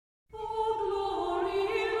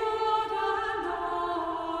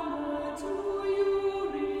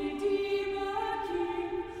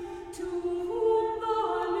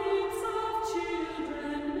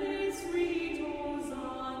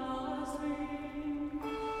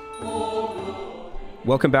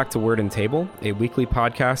Welcome back to Word and Table, a weekly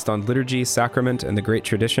podcast on liturgy, sacrament, and the great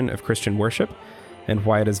tradition of Christian worship, and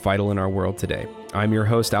why it is vital in our world today. I'm your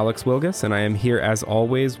host, Alex Wilgus, and I am here, as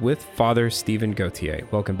always, with Father Stephen Gauthier.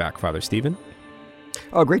 Welcome back, Father Stephen.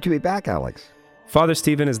 Oh, great to be back, Alex. Father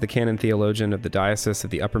Stephen is the canon theologian of the Diocese of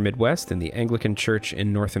the Upper Midwest in the Anglican Church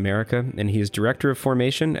in North America, and he is Director of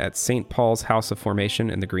Formation at St. Paul's House of Formation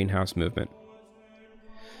and the Greenhouse Movement.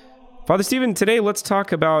 Father Stephen, today let's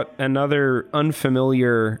talk about another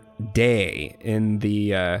unfamiliar day in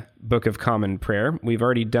the Book of Common Prayer. We've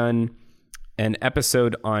already done an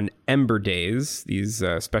episode on Ember Days, these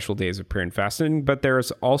special days of prayer and fasting, but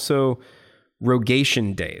there's also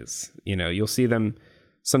Rogation Days. You know, you'll see them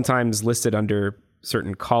sometimes listed under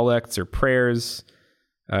certain collects or prayers.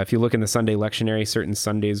 If you look in the Sunday lectionary, certain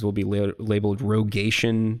Sundays will be labeled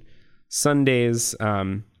Rogation Sundays.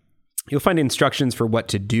 You'll find instructions for what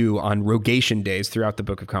to do on Rogation Days throughout the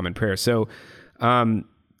Book of Common Prayer. So,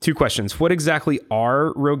 two questions. What exactly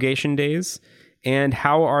are Rogation Days, and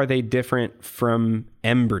how are they different from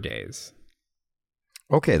Ember Days?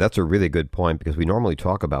 Okay, that's a really good point, because we normally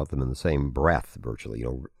talk about them in the same breath, virtually, you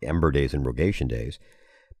know, Ember Days and Rogation Days.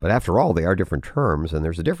 But after all, they are different terms, and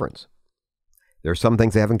there's a difference. There are some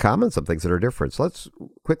things they have in common, some things that are different. So let's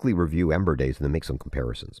quickly review Ember Days and then make some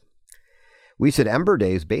comparisons. We said Ember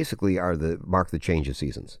Days basically mark the change of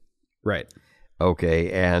seasons. Right.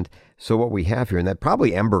 Okay, and so what we have here, and that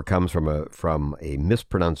probably ember comes from a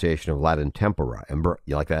mispronunciation of Latin tempora. Ember,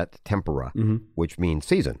 you like that? Tempora, which means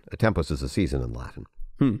season. A tempus is a season in Latin,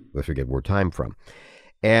 which we get word time from.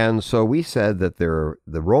 And so we said that the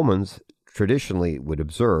Romans traditionally would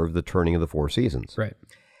observe the turning of the four seasons. Right.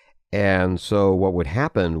 And so what would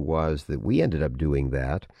happen was that we ended up doing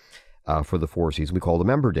that for the four seasons. We call them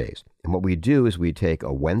Ember Days. And what we do is we take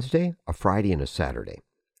a Wednesday, a Friday, and a Saturday.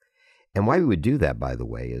 And why we would do that, by the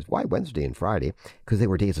way, is why Wednesday and Friday? Because they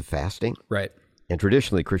were days of fasting. Right. And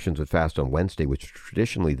traditionally, Christians would fast on Wednesday, which is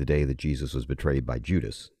traditionally the day that Jesus was betrayed by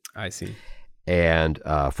Judas. I see. And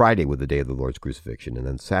Friday was the day of the Lord's crucifixion. And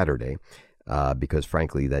then Saturday, because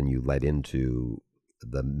frankly, then you led into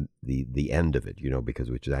the end of it, you know,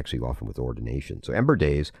 which is actually often with ordination. So Ember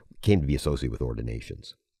Days came to be associated with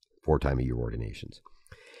ordinations, 4-time-a-year ordinations.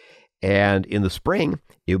 And in the spring,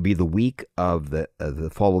 it would be the week of the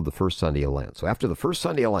fall of the first Sunday of Lent. So after the first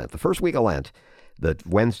Sunday of Lent, the first week of Lent, the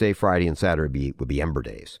Wednesday, Friday, and Saturday would be Ember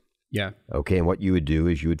Days. Yeah. Okay, and what you would do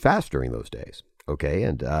is you would fast during those days. Okay,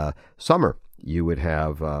 and summer, you would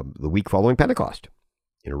have the week following Pentecost.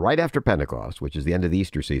 You know, right after Pentecost, which is the end of the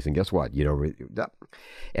Easter season, guess what? You know,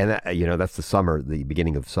 and that, you know, that's the summer, the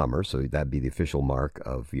beginning of summer. So that'd be the official mark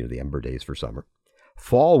of, you know, the Ember Days for summer.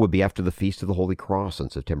 Fall would be after the Feast of the Holy Cross on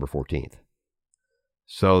September 14th.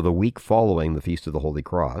 So the week following the Feast of the Holy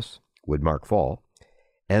Cross would mark fall.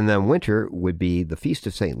 And then winter would be the Feast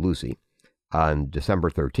of St. Lucy on December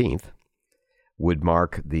 13th, would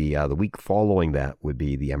mark the week following that would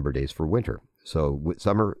be the Ember Days for winter. So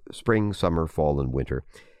summer, spring, summer, fall, and winter,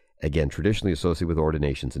 again, traditionally associated with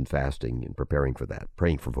ordinations and fasting and preparing for that,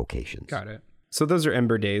 praying for vocations. Got it. So those are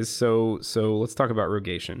Ember Days. So let's talk about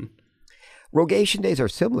Rogation. Rogation Days are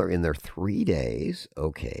similar in their 3 days,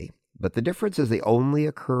 okay, but the difference is they only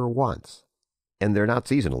occur once, and they're not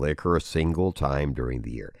seasonal. They occur a single time during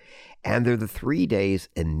the year, and they're the 3 days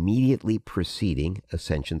immediately preceding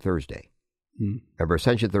Ascension Thursday. Remember,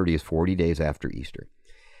 Ascension Thursday is 40 days after Easter.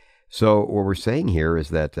 So what we're saying here is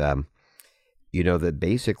that, you know, that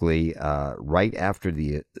basically right after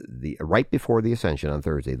right before the Ascension on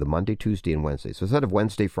Thursday, the Monday, Tuesday, and Wednesday. So instead of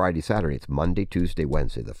Wednesday, Friday, Saturday, it's Monday, Tuesday,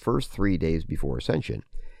 Wednesday. The first 3 days before Ascension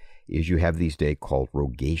is you have these days called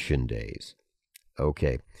Rogation Days.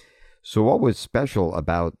 Okay. So what was special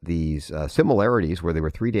about these similarities where they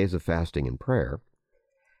were 3 days of fasting and prayer,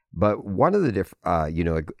 but one of the you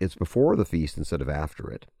know, it's before the feast instead of after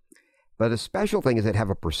it. But a special thing is they'd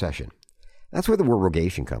have a procession. That's where the word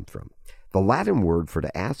rogation comes from. The Latin word for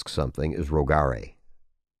to ask something is rogare.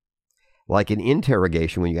 Like an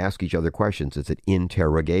interrogation, when you ask each other questions, it's an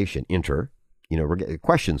interrogation. You know,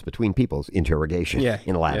 questions between people's interrogation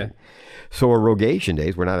in Latin. Yeah. So a rogation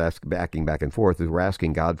days, we're not asking back and forth, we're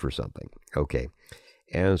asking God for something. Okay.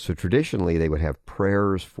 And so traditionally they would have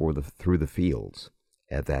prayers through the fields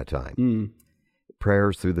at that time.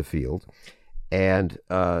 Prayers through the field. And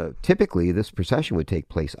typically, this procession would take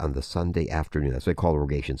place on the Sunday afternoon. That's what they call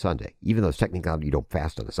Rogation Sunday, even though it's technically you don't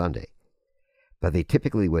fast on a Sunday. But they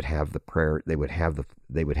typically would have the prayer. They would have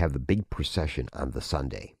the big procession on the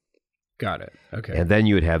Sunday. Got it. Okay. And then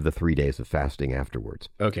you would have the 3 days of fasting afterwards.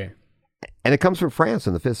 Okay. And it comes from France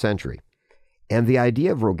in the 5th century. And the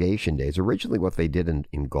idea of Rogation Days, originally what they did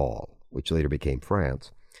in Gaul, which later became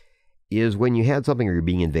France, is when you had something or you're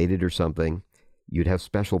being invaded or something, you'd have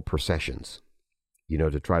special processions,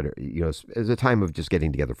 to try to, as a time of just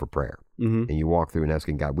getting together for prayer. Mm-hmm. And you walk through and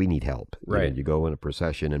asking God, we need help. Right. You go in a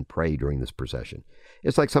procession and pray during this procession.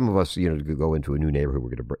 It's like some of us, to go into a new neighborhood,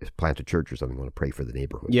 we're going to plant a church or something, we want to pray for the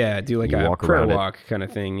neighborhood. Yeah, do like a prayer walk kind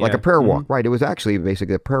of thing. Like yeah. a prayer walk, right. It was actually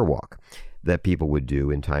basically a prayer walk that people would do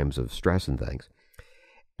in times of stress and things.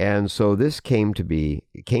 And so this came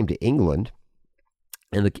to England,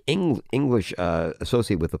 and the English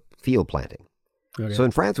associated with the field planting. Okay. So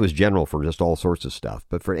in France it was general for just all sorts of stuff,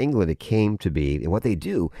 but for England it came to be, and what they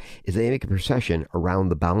do is they make a procession around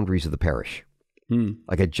the boundaries of the parish.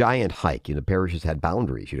 Like a giant hike. Parishes had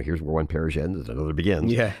boundaries. Here's where one parish ends and another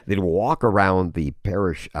begins. Yeah. They'd walk around the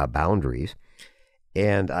parish boundaries,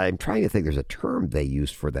 and I'm trying to think, there's a term they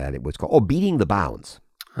used for that. It was called, beating the bounds.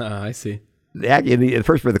 I see. In the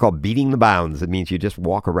first part, they call beating the bounds. It means you just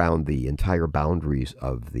walk around the entire boundaries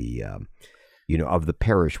of the, of the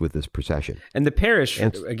parish with this procession. And the parish,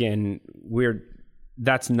 again,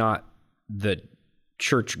 that's not the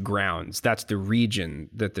church grounds. That's the region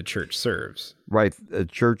that the church serves. Right. A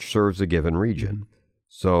church serves a given region. Mm-hmm.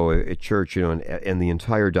 So a church, and the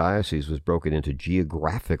entire diocese was broken into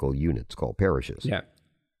geographical units called parishes. Yeah.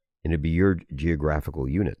 And it'd be your geographical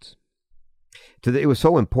units. It was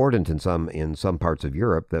so important in some parts of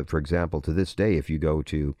Europe that, for example, to this day, if you go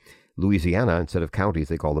to Louisiana, instead of counties,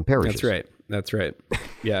 they call them parishes. That's right.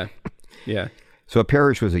 Yeah. Yeah. So a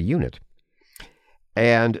parish was a unit.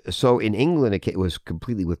 And so in England, it was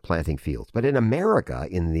completely with planting fields. But in America,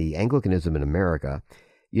 in the Anglicanism in America,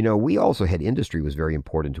 we also had industry was very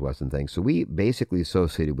important to us and things. So we basically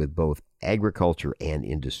associated with both agriculture and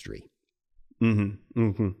industry. Mm-hmm.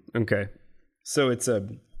 Mm-hmm. Okay. So it's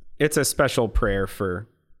a special prayer for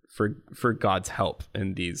God's help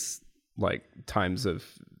in these like times of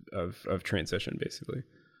transition, basically.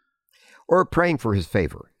 Or praying for his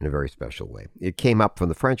favor in a very special way. It came up from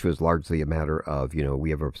the French, was largely a matter of, we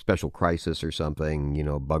have a special crisis or something,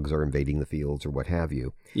 bugs are invading the fields or what have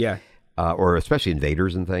you. Yeah. Or especially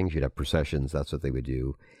invaders and things. You'd have processions, that's what they would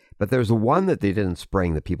do. But there's the one that they did in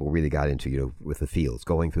spring that people really got into, with the fields,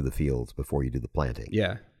 going through the fields before you do the planting.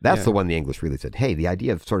 Yeah. That's the one the English really said, hey, the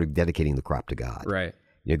idea of sort of dedicating the crop to God. Right.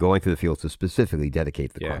 Going through the fields to specifically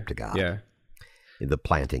dedicate the crop to God. Yeah. The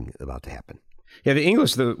planting about to happen. Yeah, the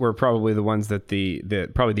English were probably the ones that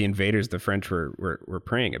probably the invaders, the French were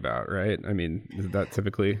praying about, right? I mean, is that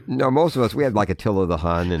typically? No, most of us, we had like Attila the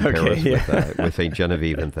Hun in Paris with St.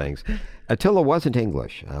 Genevieve and things. Attila wasn't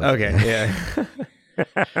English. Okay, yeah.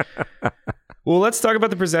 Well, let's talk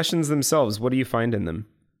about the processions themselves. What do you find in them?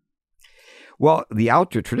 Well, the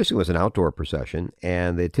outdoor tradition was an outdoor procession,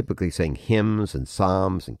 and they typically sang hymns and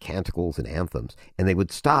psalms and canticles and anthems, and they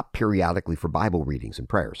would stop periodically for Bible readings and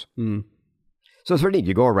prayers. Mm. So it's very neat.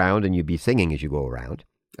 You go around and you'd be singing as you go around,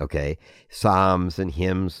 okay? Psalms and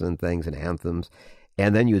hymns and things and anthems.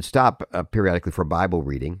 And then you would stop periodically for Bible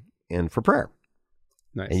reading and for prayer.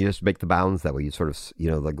 Nice. And you just make the bounds that way. You sort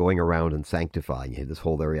of, like going around and sanctifying. You had this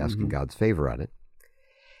whole area asking God's favor on it.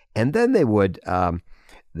 And then they would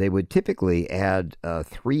typically add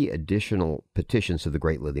 3 additional petitions to the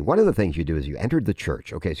Great Litany. One of the things you do is you entered the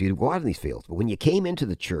church. Okay, so you go out in these fields. But when you came into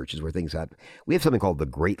the church is where things happen. We have something called the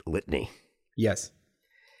Great Litany. Yes.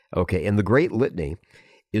 Okay, and the Great Litany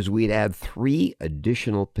is we'd add 3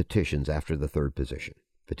 additional petitions after the third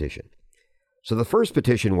petition. So the first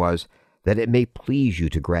petition was that it may please you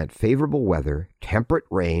to grant favorable weather, temperate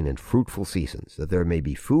rain, and fruitful seasons, that there may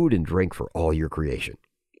be food and drink for all your creation.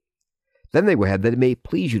 Then they had that it may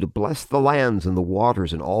please you to bless the lands and the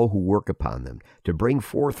waters and all who work upon them, to bring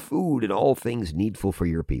forth food and all things needful for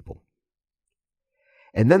your people.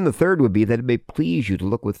 And then the third would be that it may please you to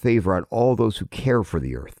look with favor on all those who care for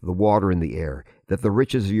the earth, the water, and the air, that the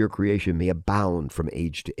riches of your creation may abound from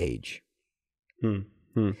age to age.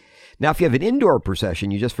 Now, if you have an indoor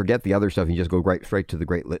procession, you just forget the other stuff and you just go right straight to the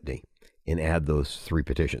Great Litany and add those 3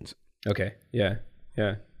 petitions. Okay. Yeah.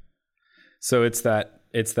 Yeah. So it's that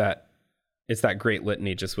Great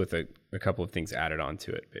Litany just with a couple of things added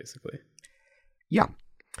onto it, basically. Yeah.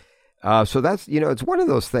 So that's, it's one of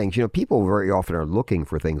those things, people very often are looking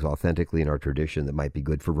for things authentically in our tradition that might be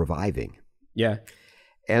good for reviving. Yeah.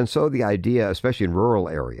 And so the idea, especially in rural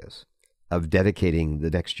areas, of dedicating the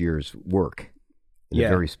next year's work in a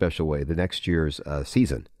very special way, the next year's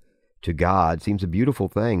season to God seems a beautiful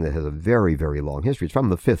thing that has a very, very long history. It's from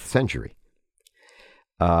the 5th century.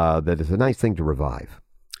 That is a nice thing to revive.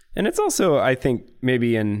 And it's also, I think,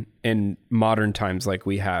 maybe in modern times like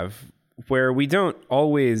we have, where we don't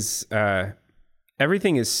always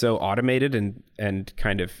everything is so automated and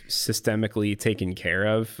kind of systemically taken care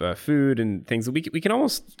of, food and things. We can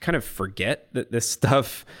almost kind of forget that this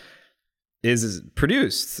stuff is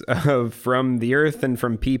produced from the earth and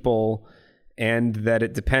from people, and that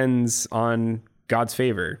it depends on God's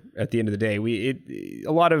favor at the end of the day.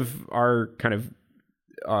 A lot of our kind of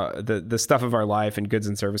the stuff of our life and goods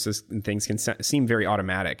and services and things can seem very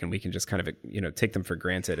automatic, and we can just kind of take them for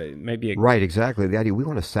granted. It might be right, exactly. The idea we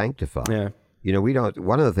want to sanctify. Yeah. We don't.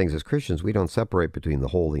 One of the things as Christians, we don't separate between the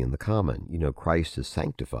holy and the common. Christ is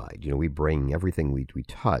sanctified. We bring everything we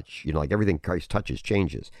touch. Like everything Christ touches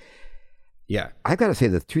changes. Yeah. I've got to say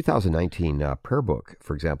the 2019 prayer book,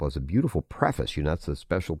 for example, is a beautiful preface. That's the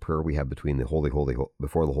special prayer we have between the holy,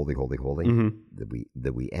 before the holy, holy, holy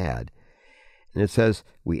that we add. And it says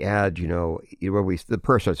we add, the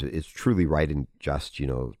prayer starts, it's truly right and just,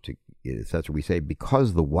 that's what we say,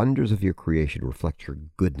 because the wonders of your creation reflect your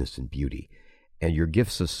goodness and beauty, and your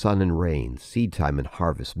gifts of sun and rain, seed time and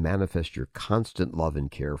harvest manifest your constant love and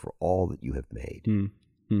care for all that you have made.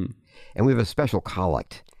 And we have a special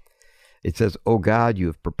collect. It says, O God, you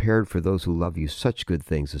have prepared for those who love you such good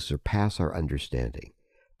things as surpass our understanding.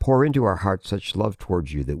 Pour into our hearts such love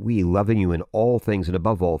towards you that we, loving you in all things and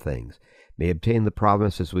above all things, may obtain the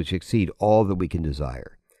promises which exceed all that we can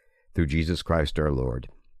desire. Through Jesus Christ our Lord.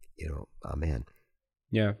 Amen.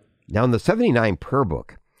 Yeah. Now in the 79 prayer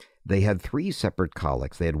book, they had 3 separate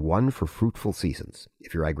collects. They had one for fruitful seasons,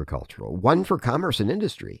 if you're agricultural, one for commerce and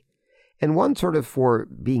industry, and one sort of for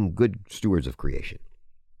being good stewards of creation.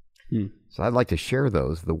 So I'd like to share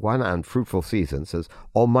those. The one on fruitful seasons says,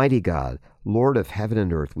 Almighty God, Lord of heaven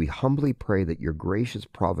and earth, we humbly pray that your gracious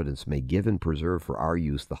providence may give and preserve for our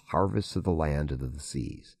use the harvests of the land and of the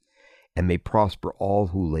seas, and may prosper all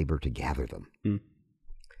who labor to gather them.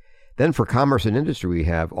 Then for commerce and industry we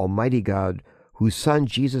have, Almighty God, whose Son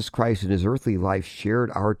Jesus Christ in his earthly life shared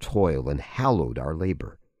our toil and hallowed our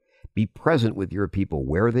labor. Be present with your people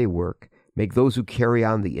where they work. Make those who carry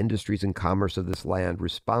on the industries and commerce of this land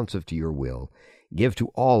responsive to your will. Give to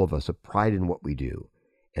all of us a pride in what we do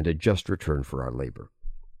and a just return for our labor.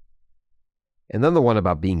 And then the one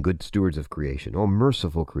about being good stewards of creation. O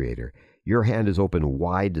merciful Creator, your hand is open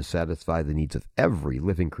wide to satisfy the needs of every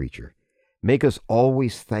living creature. Make us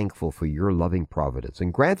always thankful for your loving providence,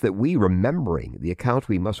 and grant that we, remembering the account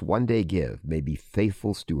we must one day give, may be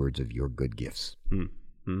faithful stewards of your good gifts.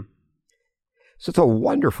 So it's a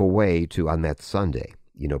wonderful way to, on that Sunday,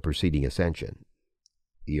 preceding Ascension,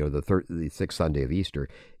 the sixth Sunday of Easter,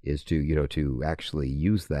 is to, to actually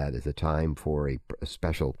use that as a time for a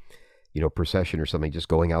special, procession or something, just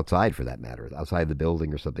going outside for that matter, outside the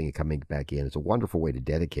building or something and coming back in. It's a wonderful way to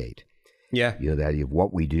dedicate, the idea of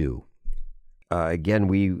what we do. Again,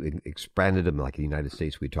 we expanded them, like in the United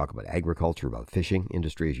States, we talk about agriculture, about fishing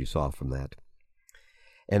industry, as you saw from that.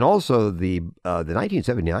 And also the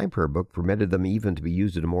 1979 prayer book permitted them even to be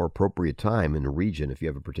used at a more appropriate time in a region if you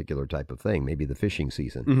have a particular type of thing, maybe the fishing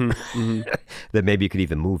season, that maybe you could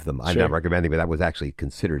even move them. I'm not recommending, but that was actually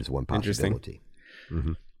considered as one possibility.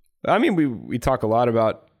 I mean, we talk a lot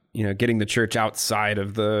about, getting the church outside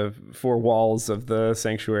of the 4 walls of the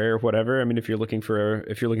sanctuary or whatever. I mean, if you're looking for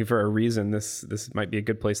a reason, this might be a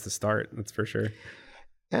good place to start. That's for sure.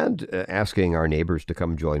 And asking our neighbors to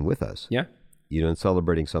come join with us. Yeah. In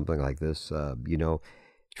celebrating something like this,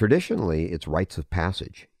 traditionally it's rites of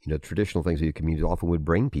passage. Traditional things in your community often would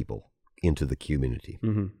bring people into the community.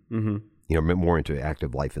 More into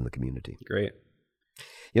active life in the community. Great.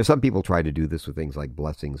 Some people try to do this with things like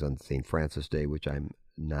blessings on St. Francis Day, which I'm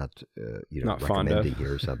not, not recommending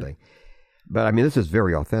here or something. But I mean, this is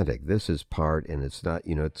very authentic. This is part, and it's not,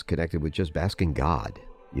 it's connected with just asking God.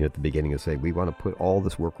 At the beginning of saying, we want to put all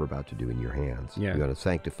this work we're about to do in your hands. Yeah. We want to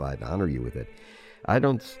sanctify it, honor you with it.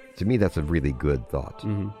 To me, that's a really good thought.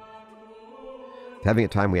 Having a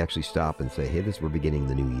time we actually stop and say, hey, we're beginning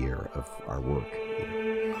the new year of our work.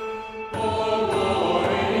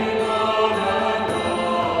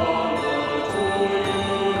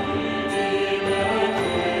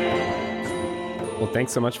 Well,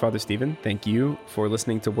 thanks so much, Father Stephen. Thank you for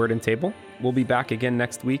listening to Word and Table. We'll be back again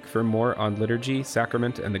next week for more on liturgy,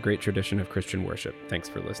 sacrament, and the great tradition of Christian worship. Thanks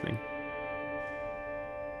for listening.